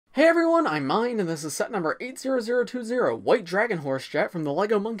Hey everyone, I'm Mind, and this is set number 80020, White Dragon Horse Jet from the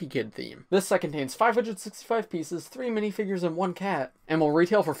LEGO Monkie Kid theme. This set contains 565 pieces, 3 minifigures, and 1 cat, and will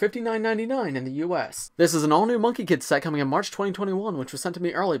retail for $59.99 in the US. This is an all-new Monkie Kid set coming in March 2021, which was sent to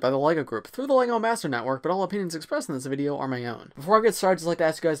me early by the LEGO Group through the LEGO Master Network, but all opinions expressed in this video are my own. Before I get started, I'd just like to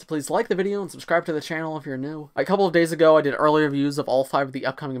ask you guys to please like the video and subscribe to the channel if you're new. A couple of days ago, I did early reviews of all 5 of the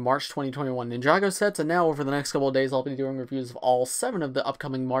upcoming March 2021 Ninjago sets, and now over the next couple of days, I'll be doing reviews of all 7 of the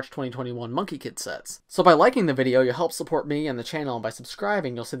upcoming March 2021 Monkie Kid sets. So by liking the video, you'll help support me and the channel, and by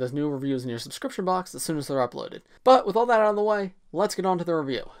subscribing, you'll see those new reviews in your subscription box as soon as they're uploaded. But with all that out of the way, let's get on to the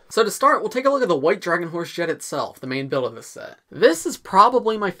review. So to start, we'll take a look at the White Dragon Horse Jet itself, the main build of this set. This is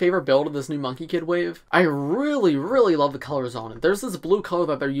probably my favorite build of this new Monkie Kid wave. I really love the colors on it. There's this blue color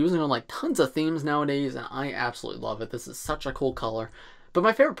that they're using on like tons of themes nowadays, and I absolutely love it. This is such a cool color. But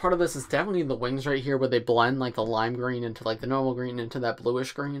my favorite part of this is definitely the wings right here where they blend like the lime green into like the normal green into that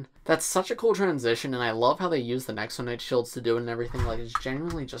bluish green. That's such a cool transition, and I love how they use the Nexonite shields to do it and everything. Like, it's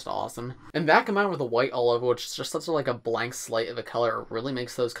genuinely just awesome. And that combined with the white all over, which is just such a blank slate of a color, it really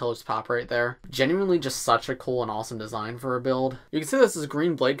makes those colors pop right there. Genuinely just such a cool and awesome design for a build. You can see this is a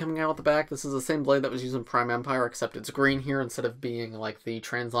green blade coming out the back. This is the same blade that was used in Prime Empire, except it's green here instead of being like the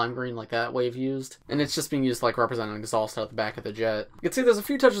trans lime green like that wave used. And it's just being used to like represent an exhaust out the back of the jet. You can see there's a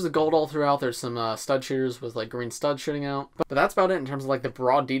few touches of gold all throughout. There's some stud shooters with like green studs shooting out. But that's about it in terms of like the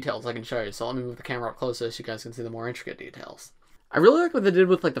broad details I can show you. So let me move the camera up closer so you guys can see the more intricate details. I really like what they did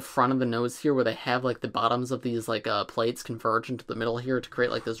with like the front of the nose here, where they have like the bottoms of these like plates converge into the middle here to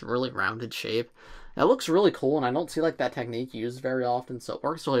create like this really rounded shape. That looks really cool, and I don't see like that technique used very often, so it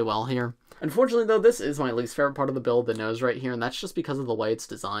works really well here. Unfortunately though, this is my least favorite part of the build, the nose right here, and that's just because of the way it's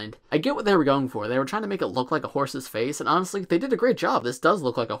designed. I get what they were going for. They were trying to make it look like a horse's face, and honestly, they did a great job. This does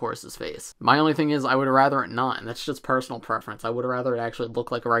look like a horse's face. My only thing is I would rather it not, and that's just personal preference. I would rather it actually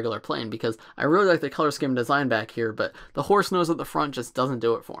look like a regular plane, because I really like the color scheme design back here, but the horse nose at the front just doesn't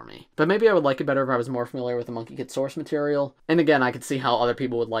do it for me. But maybe I would like it better if I was more familiar with the Monkie Kid source material. And again, I could see how other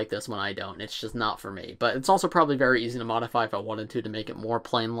people would like this when I don't. It's just not for me. But it's also probably very easy to modify if I wanted to make it more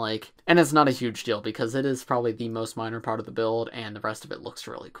plain-like. And it's not a huge deal, because it is probably the most minor part of the build, and the rest of it looks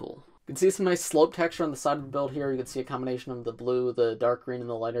really cool. You can see some nice slope texture on the side of the build here. You can see a combination of the blue, the dark green, and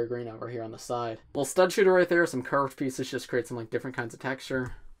the lighter green over here on the side. Little stud shooter right there, some curved pieces just create some like different kinds of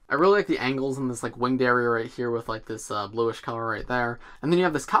texture. I really like the angles in this like winged area right here with like this bluish color right there. And then you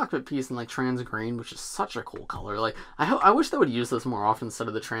have this cockpit piece in like trans green, which is such a cool color. Like, I wish they would use this more often instead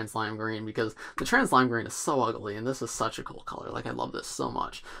of the trans lime green, because the trans lime green is so ugly, and this is such a cool color. Like, I love this so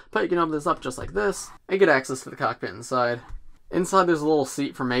much. But you can open this up just like this and get access to the cockpit inside. Inside there's a little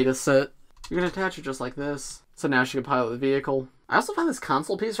seat for May to sit. You can attach it just like this, so now she can pilot the vehicle. I also find this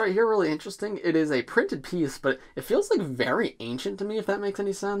console piece right here really interesting. It is a printed piece, but it feels like very ancient to me, if that makes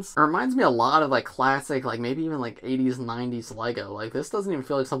any sense. It reminds me a lot of like classic, like maybe even like 80s, 90s LEGO. Like, this doesn't even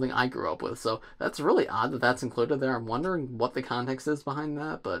feel like something I grew up with, so that's really odd that that's included there. I'm wondering what the context is behind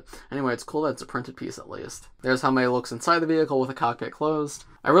that, but anyway, it's cool that it's a printed piece at least. There's how May looks inside the vehicle with the cockpit closed.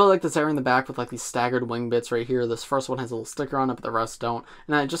 I really like this area in the back with like these staggered wing bits right here. This first one has a little sticker on it, but the rest don't.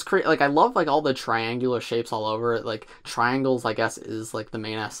 And I just create, like, I love like all the triangular shapes all over it. Like, triangles, I guess, is like the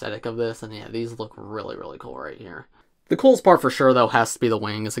main aesthetic of this, and yeah, these look really cool right here. The coolest part for sure, though, has to be the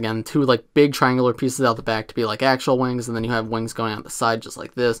wings. Again, 2 like big triangular pieces out the back to be like actual wings, and then you have wings going out the side just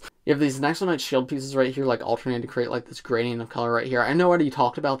like this. You have these Nexonite shield pieces right here, like alternating to create like this gradient of color right here. I know I already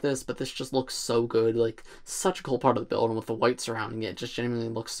talked about this, but this just looks so good. Like, such a cool part of the build, and with the white surrounding it, it just genuinely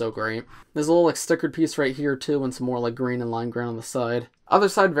looks so great. There's a little like stickered piece right here too, and some more like green and lime green on the side. Other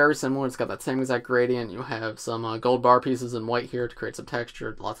side, very similar. It's got that same exact gradient. You have some gold bar pieces in white here to create some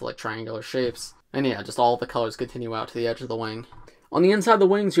texture, lots of like triangular shapes. And yeah, just all the colors continue out to the edge of the wing. On the inside of the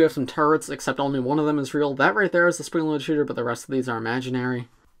wings, you have some turrets, except only one of them is real. That right there is the spring-loaded shooter, but the rest of these are imaginary.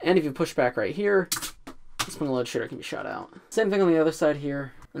 And if you push back right here, the spring-loaded shooter can be shot out. Same thing on the other side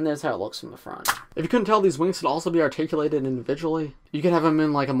here, and there's how it looks from the front. If you couldn't tell, these wings could also be articulated individually. You could have them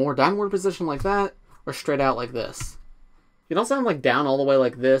in like a more downward position like that, or straight out like this. You can also have them like down all the way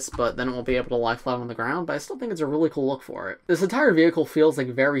like this, but then it won't be able to lie flat on the ground, but I still think it's a really cool look for it. This entire vehicle feels like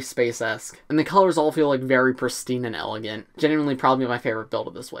very space-esque, and the colors all feel like very pristine and elegant. Genuinely probably my favorite build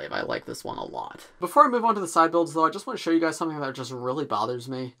of this wave. I like this one a lot. Before I move on to the side builds though, I just want to show you guys something that just really bothers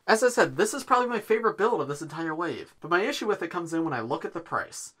me. As I said, this is probably my favorite build of this entire wave, but my issue with it comes in when I look at the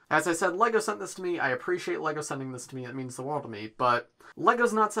price. As I said, LEGO sent this to me. I appreciate LEGO sending this to me. It means the world to me, but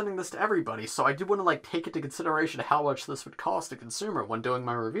LEGO's not sending this to everybody, so I do want to like take into consideration how much this would cost a consumer when doing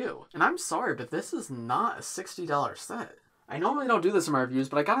my review. And I'm sorry, but this is not a $60 set. I normally don't do this in my reviews,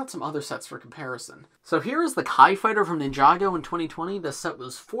 but I got out some other sets for comparison. So here is the Kai Fighter from Ninjago in 2020. This set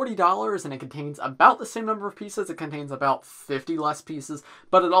was $40 and it contains about the same number of pieces. It contains about 50 less pieces,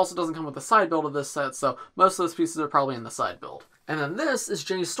 but it also doesn't come with the side build of this set, so most of those pieces are probably in the side build. And then this is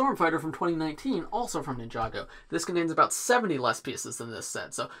Jay's Stormfighter from 2019, also from Ninjago. This contains about 70 less pieces than this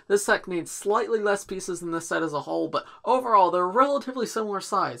set, so this set contains slightly less pieces than this set as a whole, but overall they're relatively similar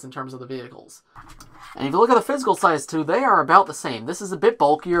size in terms of the vehicles. And if you look at the physical size too, they are about the same. This is a bit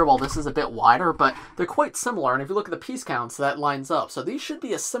bulkier while this is a bit wider, but they're quite similar, and if you look at the piece counts, that lines up, so these should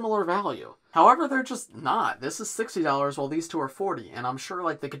be a similar value. However, they're just not. This is $60 while these two are $40, and I'm sure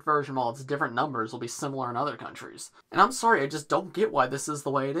like the conversion while it's different numbers will be similar in other countries. And I'm sorry, I just don't get why this is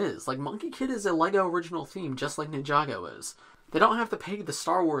the way it is. Like, Monkey Kid is a LEGO original theme just like Ninjago is. They don't have to pay the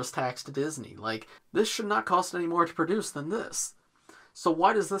Star Wars tax to Disney. Like, this should not cost any more to produce than this. So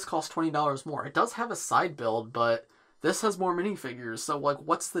why does this cost $20 more? It does have a side build, but this has more minifigures, so like,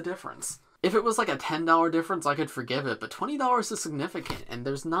 what's the difference? If it was like a $10 difference, I could forgive it, but $20 is significant, and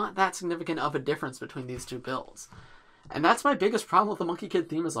there's not that significant of a difference between these two builds. And that's my biggest problem with the Monkey Kid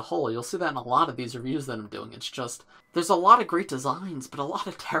theme as a whole. You'll see that in a lot of these reviews that I'm doing. It's just, there's a lot of great designs, but a lot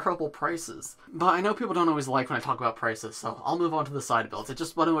of terrible prices. But I know people don't always like when I talk about prices, so I'll move on to the side builds. I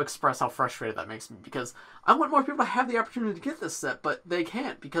just want to express how frustrated that makes me, because I want more people to have the opportunity to get this set, but they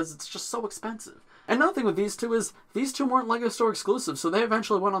can't, because it's just so expensive. Another thing with these two is, these two weren't LEGO Store exclusive, so they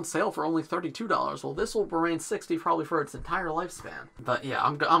eventually went on sale for only $32. Well, this will remain $60 probably for its entire lifespan. But yeah,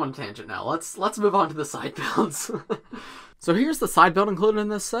 I'm on a tangent now. Let's move on to the side builds. So here's the side build included in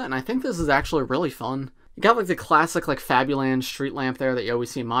this set, and I think this is actually really fun. You got like the classic like Fabuland street lamp there that you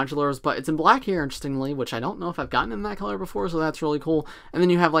always see in modulars, but it's in black here, interestingly, which I don't know if I've gotten in that color before, so that's really cool. And then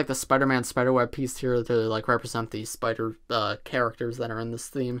you have like the Spider-Man spiderweb piece here to like represent the spider characters that are in this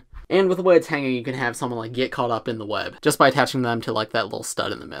theme. And with the way it's hanging, you can have someone like get caught up in the web just by attaching them to like that little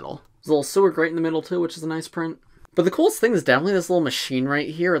stud in the middle. There's a little sewer grate in the middle too, which is a nice print. But the coolest thing is definitely this little machine right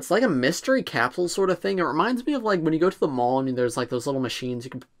here. It's like a mystery capsule sort of thing. It reminds me of like when you go to the mall and there's like those little machines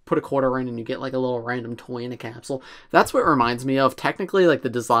you can put a quarter in and you get like a little random toy in a capsule. That's what it reminds me of. Technically, like the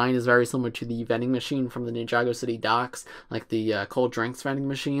design is very similar to the vending machine from the Ninjago City docks, like the cold drinks vending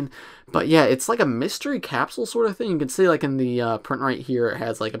machine. But yeah, it's like a mystery capsule sort of thing. You can see like in the print right here, it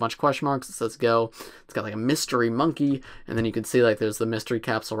has like a bunch of question marks. It says go. It's got like a mystery monkey, and then you can see like there's the mystery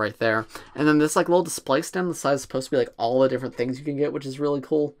capsule right there. And then this like little display stand, the size is supposed to be like all the different things you can get, which is really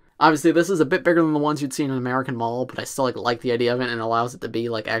cool. Obviously, this is a bit bigger than the ones you'd see in an American mall, but I still like the idea of it and allows it to be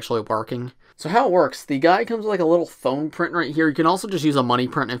like actually working. So how it works, the guy comes with like a little foam print right here. You can also just use a money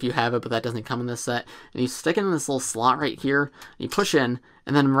print if you have it, but that doesn't come in this set. And you stick it in this little slot right here, and you push in,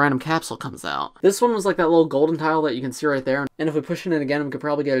 and then a random capsule comes out. This one was like that little golden tile that you can see right there. And if we push it in again, we could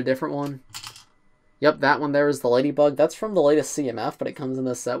probably get a different one. Yep, that one there is the ladybug. That's from the latest CMF, but it comes in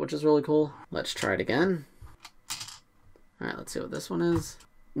this set, which is really cool. Let's try it again. Alright, let's see what this one is.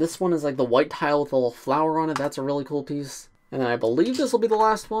 This one is like the white tile with a little flower on it. That's a really cool piece. And then I believe this will be the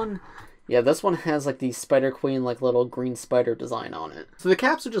last one. Yeah, this one has like the Spider Queen, like little green spider design on it. So the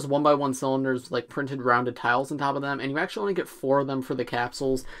caps are just 1x1 cylinders with like printed rounded tiles on top of them, and you actually only get 4 of them for the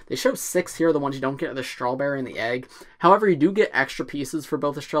capsules. They show 6 here. The ones you don't get are the strawberry and the egg. However, you do get extra pieces for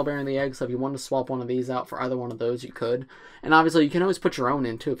both the strawberry and the egg, so if you wanted to swap one of these out for either one of those, you could. And obviously, you can always put your own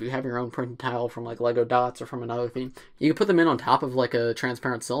in too. If you have your own printed tile from like Lego Dots or from another theme, you can put them in on top of like a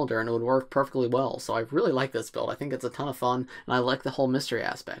transparent cylinder and it would work perfectly well. So I really like this build. I think it's a ton of fun, and I like the whole mystery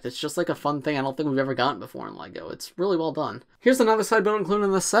aspect. It's just like a fun thing I don't think we've ever gotten before in Lego. It's really well done. Here's another side build included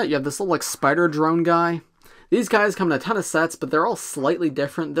in this set. You have this little like spider drone guy. These guys come in a ton of sets, but they're all slightly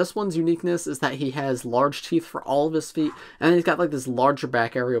different. This one's uniqueness is that he has large teeth for all of his feet, and then he's got like this larger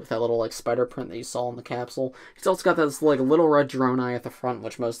back area with that little like spider print that you saw in the capsule. He's also got this like little red drone eye at the front,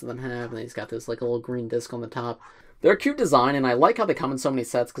 which most of them have, and he's got this like a little green disc on the top. They're a cute design, and I like how they come in so many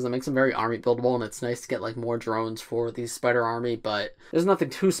sets because it makes them very army buildable, and it's nice to get like more drones for the spider army, but there's nothing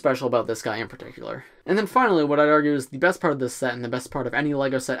too special about this guy in particular. And then finally, what I'd argue is the best part of this set, and the best part of any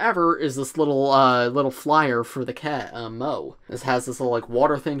LEGO set ever, is this little flyer for the cat, Mo. This has this little like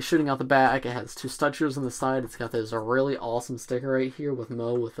water thing shooting out the back. It has 2 stud shooters on the side. It's got this really awesome sticker right here with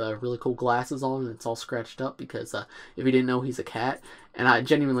Mo with really cool glasses on, and it's all scratched up because if you didn't know, he's a cat. And I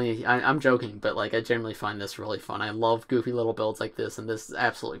genuinely, I'm joking, but like I genuinely find this really fun. I love goofy little builds like this, and this is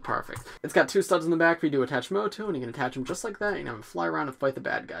absolutely perfect. It's got 2 studs in the back for you to attach Mo to, and you can attach them just like that, and have him fly around and fight the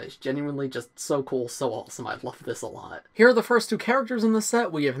bad guys. Genuinely just so cool, so awesome. I love this a lot. Here are the first 2 characters in the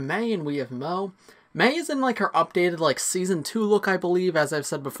set. We have May and we have Mo. May is in like her updated like season 2 look, I believe. As I've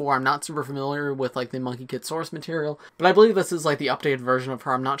said before, I'm not super familiar with like the Monkey Kid source material, but I believe this is like the updated version of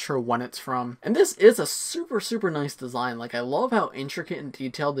her. I'm not sure when it's from. And this is a super nice design. Like, I love how intricate and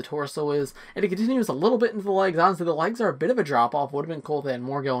detailed the torso is, and it continues a little bit into the legs. Honestly, the legs are a bit of a drop off. Would have been cool if they had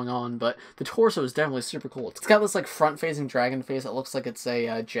more going on, but the torso is definitely super cool. It's got this like front facing dragon face. It looks like it's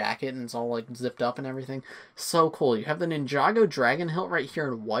a jacket, and it's all like zipped up and everything. So cool. You have the Ninjago dragon hilt right here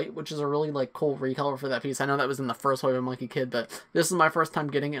in white, which is a really like cool recolor for that piece. I know that was in the first wave of Monkey Kid, but this is my first time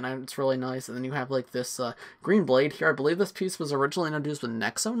getting it, and it's really nice. And then you have like this green blade here. I believe this piece was originally introduced with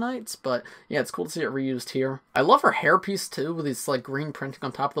Nexo Knights, but yeah, it's cool to see it reused here. I love her hair piece too, with these like green printing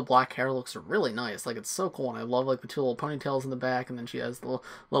on top of the black hair. It looks really nice. Like, it's so cool, and I love like the two little ponytails in the back, and then she has the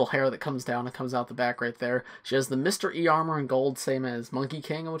little hair that comes down and comes out the back right there. She has the Mr. E armor in gold, same as Monkey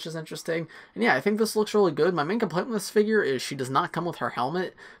King, which is interesting. And yeah, I think this looks really good. My main complaint with this figure is she does not come with her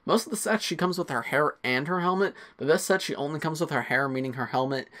helmet. Most of the sets she comes with her hair and her helmet, but this set she only comes with her hair, meaning her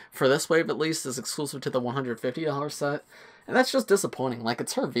helmet, for this wave at least, is exclusive to the $150 set. And that's just disappointing. Like,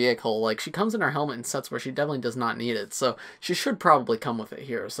 it's her vehicle. Like, she comes in her helmet in sets where she definitely does not need it, so she should probably come with it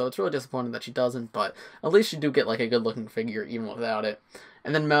here. So it's really disappointing that she doesn't, but at least you do get like a good looking figure even without it.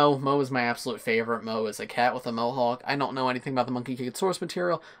 And then Mo is my absolute favorite. Mo is a cat with a mohawk. I don't know anything about the Monkey Kid source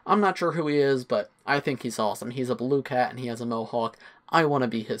material. I'm not sure who he is, but I think he's awesome. He's a blue cat and he has a mohawk. I want to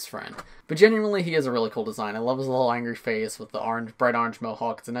be his friend. But genuinely, he is a really cool design. I love his little angry face with the bright orange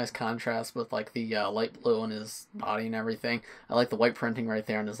mohawk. It's a nice contrast with like the light blue on his body and everything. I like the white printing right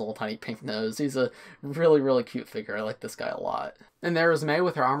there and his little tiny pink nose. He's a really cute figure. I like this guy a lot. And there is May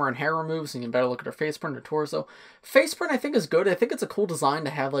with her armor and hair removed, so you can better look at her face print, her torso. Face print I think is good. I think it's a cool design to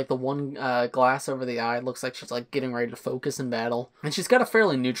have like the one glass over the eye. It looks like she's like getting ready to focus in battle. And she's got a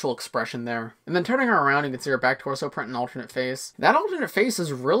fairly neutral expression there. And then turning her around, you can see her back torso print and alternate face. That alternate face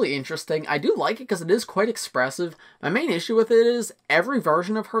is really interesting. I do like it because it is quite expressive. My main issue with it is every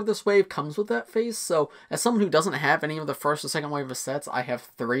version of her this wave comes with that face. So as someone who doesn't have any of the first or second wave of sets, I have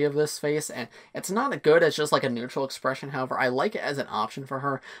 3 of this face, and it's not as good as just like a neutral expression. However, I like it as an option for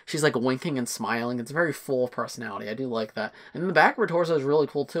her. She's like winking and smiling. It's very full of personality. I do like that. And the back of her torso is really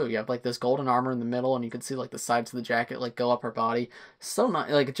cool too. You have like this golden armor in the middle, and you can see like the sides of the jacket like go up her body. So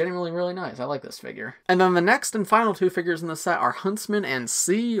nice, like genuinely really nice. I like this figure. And then the next and final 2 figures in the set are Huntsman and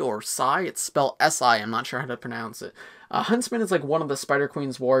C, or Psy. It's spelled S-I. I'm not sure how to pronounce it. Huntsman is like one of the Spider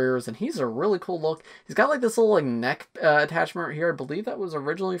Queen's warriors, and he's a really cool look. He's got like this little like neck attachment right here. I believe that was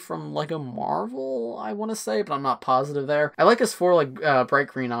originally from LEGO Marvel, I want to say, but I'm not positive there. I like his 4 like bright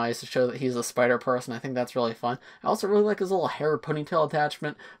green eyes to show that he's a spider person. I think that's really fun. I also really like his little hair ponytail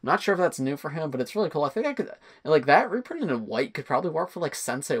attachment. I'm not sure if that's new for him, but it's really cool. I think I could, like, that reprinted in white could probably work for like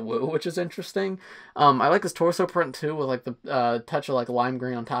Sensei Wu, which is interesting. I like his torso print too, with like the touch of like lime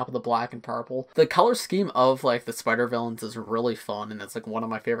green on top of the black and purple. The color scheme of like the spider villain is really fun, and it's like one of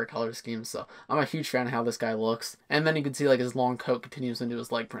my favorite color schemes, so I'm a huge fan of how this guy looks. And then you can see like his long coat continues into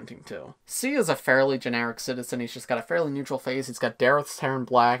his leg printing too. C is a fairly generic citizen. He's just got a fairly neutral face. He's got Dareth's hair in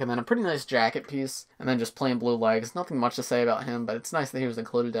black, and then a pretty nice jacket piece, and then just plain blue legs. Nothing much to say about him, but it's nice that he was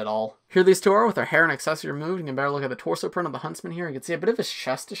included at all. Here these 2 are with their hair and accessory removed. You can better look at the torso print of the Huntsman here. You can see a bit of his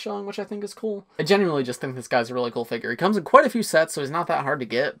chest is showing, which I think is cool. I genuinely just think this guy's a really cool figure. He comes in quite a few sets, so he's not that hard to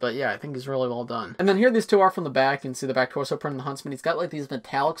get, but yeah, I think he's really well done. And then here these 2 are from the back. You can see the back torso print of the Huntsman. He's got like these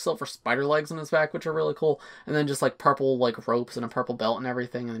metallic silver spider legs on his back, which are really cool, and then just like purple like ropes and a purple belt and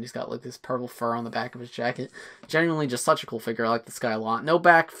everything, and then he's got like this purple fur on the back of his jacket. Genuinely just such a cool figure. I like this guy a lot. No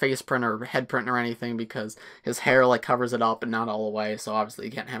back face print or head print or anything, because his hair like covers it up and not all the way, so obviously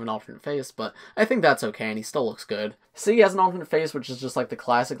you can't have an alternate face, but I think that's okay, and he still looks good. C has an alternate face, which is just like the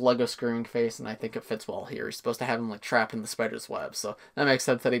classic LEGO screaming face, and I think it fits well here. You're supposed to have him like trapped in the spider's web, so that makes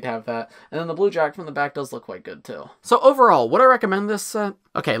sense that he'd have that. And then the blue jacket from the back does look quite good too. So overall, would I recommend this set?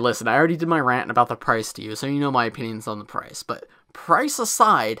 Okay, listen, I already did my rant about the price to you, so you know my opinions on the price, but price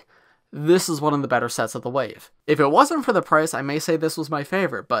aside, this is one of the better sets of the wave. If it wasn't for the price, I may say this was my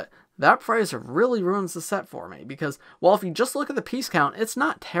favorite, but that price really ruins the set for me, because, well, if you just look at the piece count, it's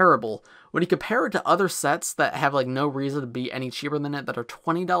not terrible. When you compare it to other sets that have like no reason to be any cheaper than it, that are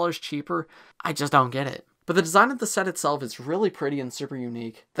 $20 cheaper, I just don't get it. But the design of the set itself is really pretty and super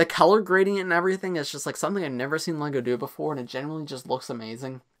unique. The color gradient and everything is just like something I've never seen LEGO do before, and it genuinely just looks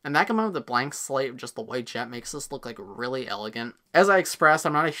amazing. And that combined with the blank slate of just the white jet makes this look like really elegant. As I expressed,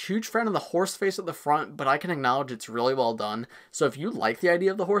 I'm not a huge fan of the horse face at the front, but I can acknowledge it's really well done. So if you like the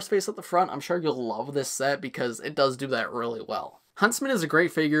idea of the horse face at the front, I'm sure you'll love this set, because it does do that really well. Huntsman is a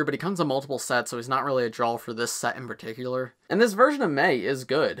great figure, but he comes in multiple sets, so he's not really a draw for this set in particular. And this version of May is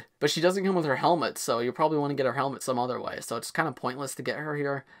good, but she doesn't come with her helmet, so you'll probably want to get her helmet some other way, so it's kind of pointless to get her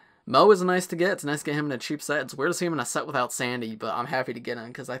here. Mo is nice to get. It's nice to get him in a cheap set. It's weird to see him in a set without Sandy, but I'm happy to get him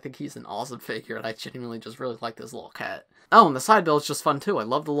because I think he's an awesome figure, and I genuinely just really like this little cat. Oh, and the side build is just fun too. I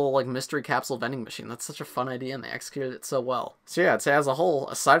love the little, like, mystery capsule vending machine. That's such a fun idea, and they executed it so well. So yeah, I'd say as a whole,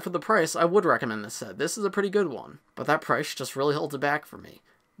 aside from the price, I would recommend this set. This is a pretty good one, but that price just really holds it back for me.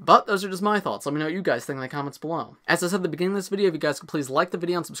 But those are just my thoughts. Let me know what you guys think in the comments below. As I said at the beginning of this video, if you guys could please like the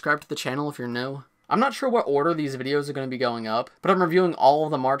video and subscribe to the channel if you're new. I'm not sure what order these videos are going to be going up, but I'm reviewing all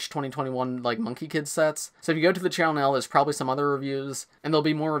of the March 2021 like Monkey Kid sets. So if you go to the channel now, there's probably some other reviews, and there'll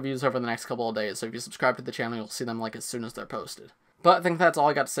be more reviews over the next couple of days. So if you subscribe to the channel, you'll see them like as soon as they're posted. But I think that's all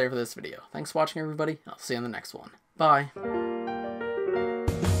I got to say for this video. Thanks for watching, everybody. I'll see you in the next one. Bye.